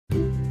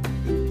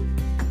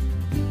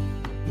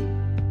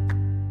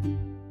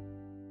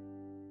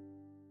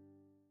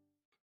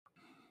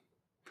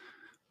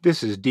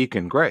This is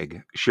Deacon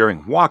Greg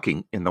sharing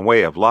Walking in the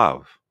Way of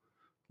Love,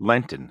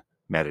 Lenten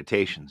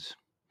Meditations.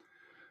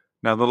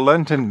 Now, the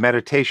Lenten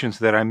meditations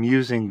that I'm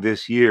using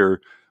this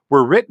year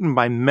were written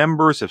by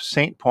members of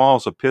St.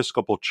 Paul's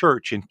Episcopal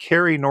Church in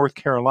Cary, North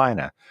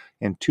Carolina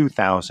in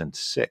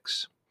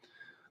 2006.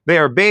 They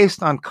are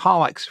based on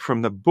collects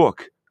from the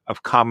Book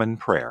of Common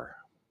Prayer.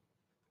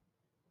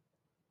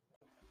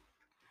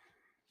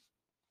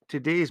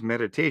 Today's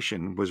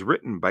meditation was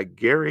written by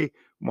Gary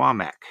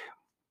Womack,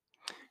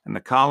 and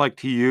the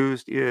collect he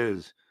used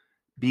is,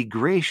 "Be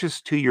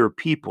gracious to your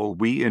people,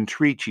 we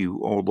entreat you,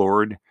 O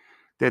Lord,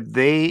 that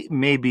they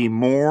may be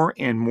more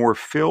and more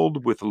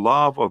filled with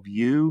love of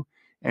you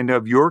and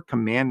of your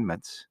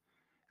commandments,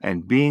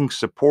 and being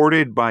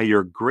supported by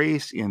your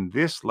grace in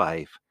this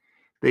life,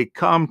 they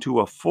come to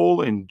a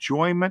full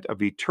enjoyment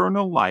of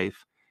eternal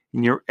life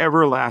in your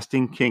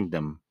everlasting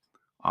kingdom.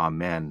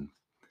 Amen."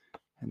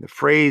 And the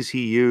phrase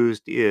he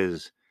used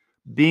is,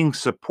 "being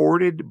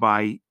supported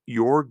by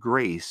your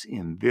grace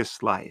in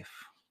this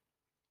life."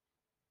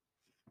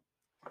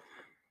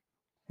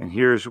 And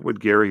here's what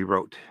Gary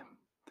wrote.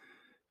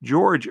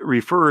 George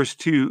refers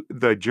to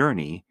the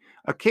journey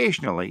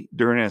occasionally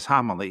during his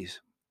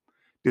homilies,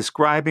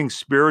 describing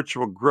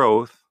spiritual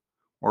growth,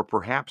 or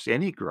perhaps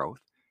any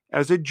growth,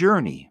 as a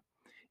journey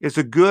is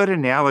a good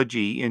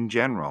analogy in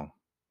general.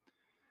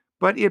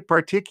 But it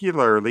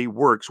particularly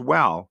works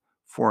well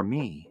for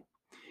me.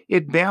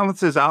 It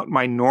balances out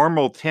my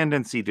normal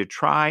tendency to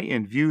try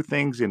and view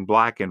things in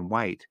black and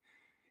white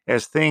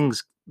as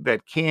things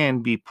that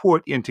can be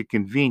put into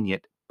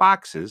convenient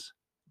boxes,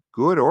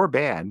 good or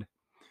bad.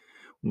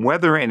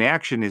 Whether an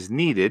action is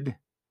needed,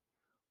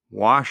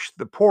 wash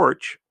the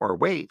porch, or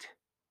wait.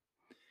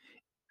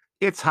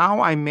 It's how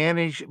I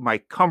manage my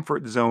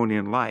comfort zone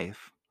in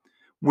life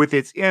with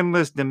its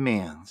endless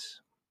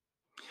demands.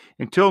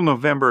 Until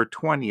November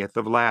 20th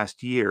of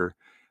last year,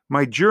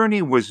 my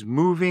journey was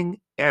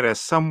moving at a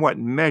somewhat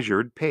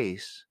measured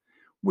pace,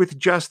 with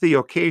just the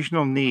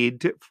occasional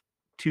need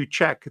to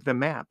check the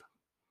map.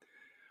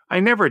 I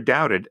never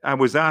doubted I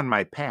was on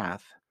my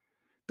path,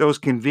 those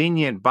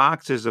convenient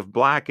boxes of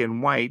black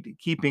and white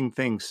keeping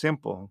things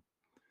simple.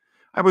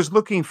 I was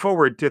looking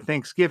forward to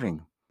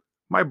Thanksgiving,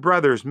 my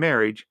brother's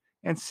marriage,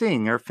 and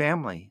seeing our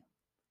family.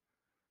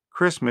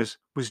 Christmas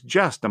was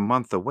just a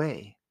month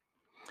away.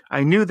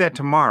 I knew that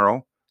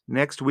tomorrow,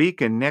 next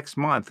week, and next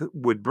month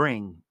would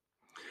bring.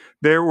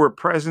 There were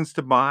presents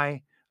to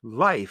buy.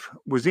 Life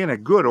was in a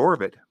good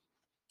orbit.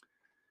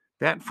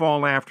 That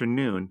fall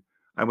afternoon,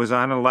 I was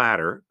on a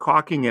ladder,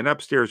 caulking an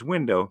upstairs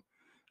window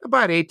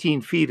about 18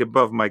 feet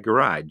above my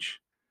garage,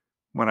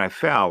 when I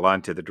fell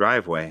onto the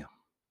driveway.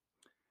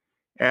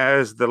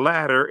 As the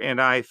ladder and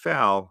I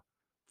fell,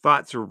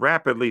 thoughts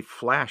rapidly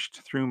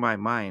flashed through my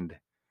mind.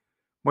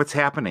 What's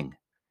happening?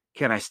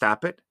 Can I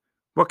stop it?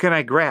 What can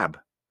I grab?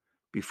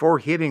 Before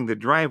hitting the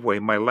driveway,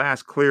 my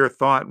last clear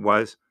thought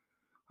was,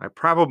 I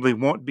probably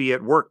won't be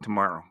at work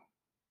tomorrow.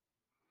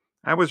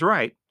 I was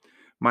right.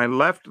 My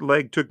left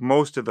leg took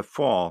most of the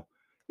fall.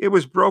 It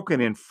was broken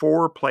in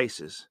 4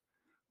 places.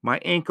 My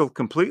ankle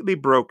completely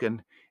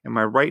broken, and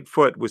my right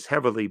foot was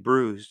heavily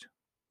bruised.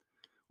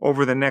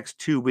 Over the next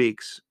 2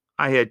 weeks,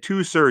 I had 2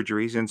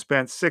 surgeries and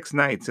spent 6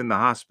 nights in the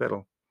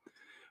hospital.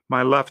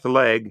 My left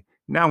leg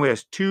now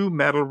has 2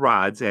 metal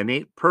rods and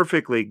 8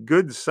 perfectly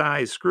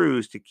good-sized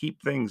screws to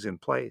keep things in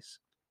place.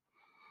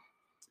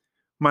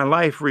 My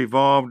life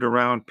revolved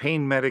around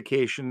pain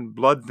medication,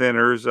 blood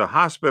thinners, a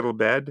hospital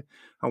bed,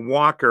 a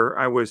walker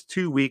I was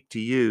too weak to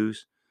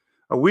use,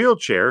 a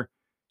wheelchair,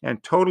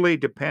 and totally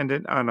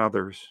dependent on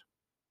others.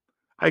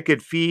 I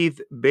could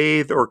feed,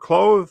 bathe, or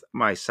clothe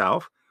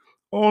myself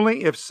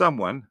only if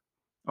someone,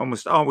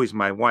 almost always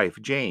my wife,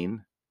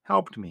 Jane,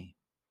 helped me.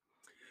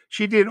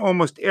 She did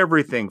almost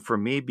everything for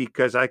me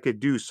because I could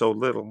do so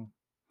little.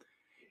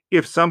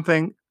 If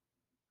something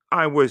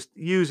I was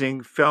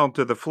using fell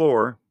to the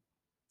floor,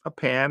 a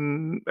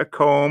pen, a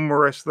comb,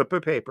 or a slip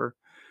of paper,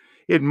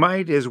 it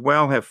might as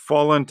well have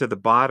fallen to the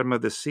bottom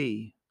of the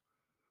sea.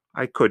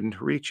 I couldn't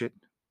reach it.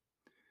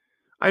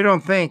 I don't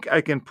think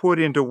I can put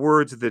into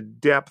words the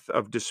depth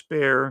of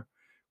despair,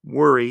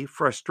 worry,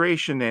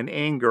 frustration, and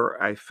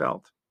anger I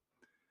felt.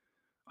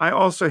 I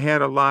also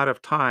had a lot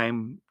of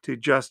time to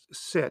just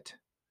sit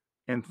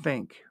and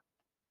think.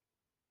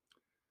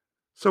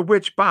 So,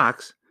 which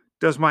box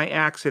does my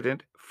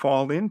accident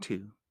fall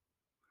into?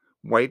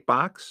 White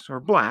box or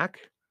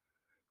black?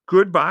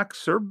 Good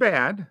box or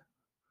bad?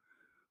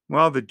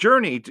 Well, the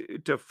journey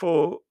to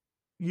full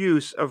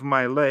use of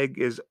my leg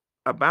is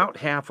about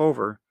half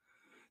over.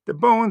 The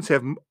bones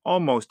have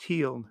almost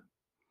healed.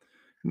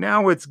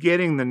 Now it's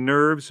getting the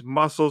nerves,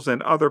 muscles,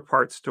 and other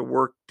parts to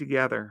work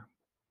together.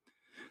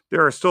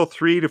 There are still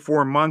 3 to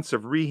 4 months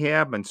of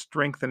rehab and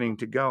strengthening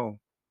to go.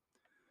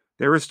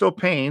 There is still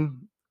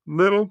pain,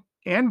 little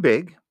and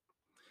big.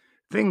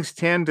 Things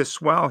tend to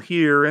swell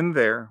here and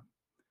there.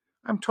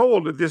 I'm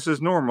told that this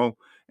is normal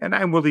and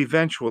it will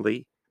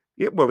eventually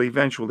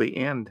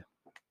end.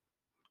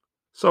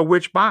 So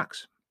which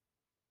box?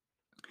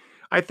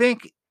 I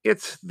think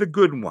it's the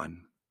good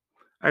one.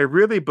 I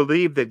really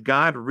believe that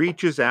God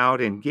reaches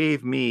out and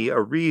gave me a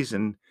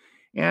reason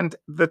and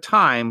the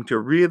time to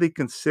really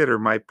consider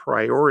my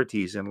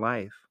priorities in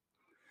life,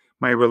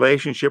 my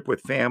relationship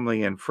with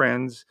family and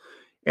friends,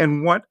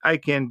 and what I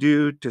can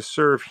do to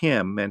serve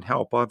Him and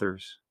help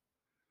others.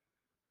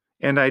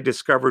 And I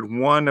discovered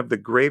one of the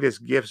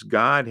greatest gifts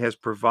God has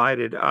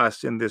provided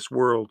us in this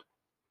world: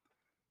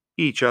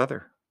 each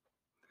other.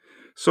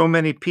 So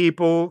many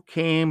people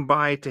came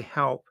by to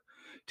help,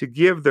 to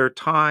give their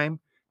time,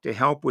 to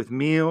help with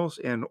meals,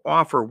 and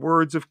offer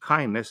words of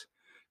kindness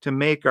to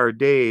make our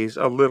days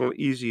a little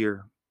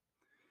easier.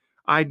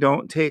 I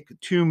don't take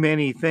too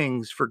many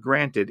things for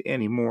granted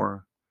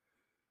anymore.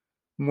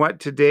 What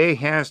today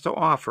has to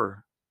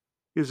offer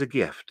is a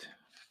gift.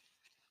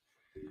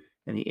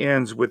 And he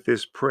ends with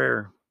this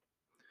prayer: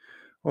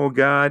 Oh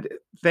God,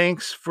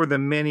 thanks for the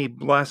many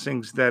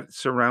blessings that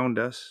surround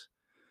us.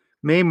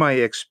 May my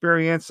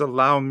experience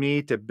allow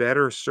me to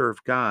better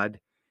serve God,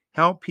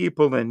 help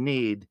people in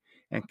need,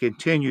 and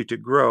continue to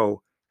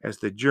grow as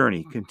the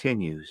journey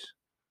continues.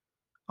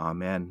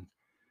 Amen.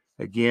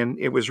 Again,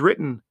 it was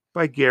written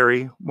by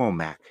Gary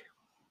Womack.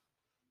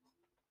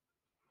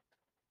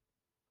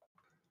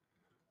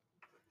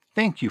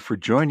 Thank you for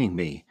joining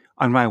me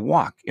on my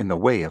walk in the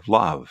way of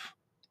love.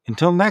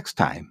 Until next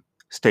time,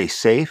 stay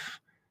safe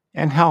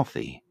and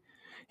healthy,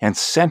 and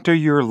center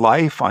your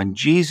life on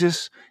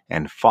Jesus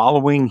and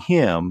following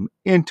Him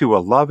into a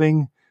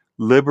loving,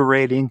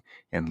 liberating,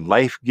 and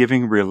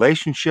life-giving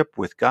relationship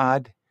with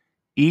God,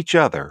 each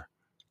other,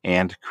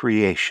 and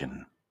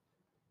creation.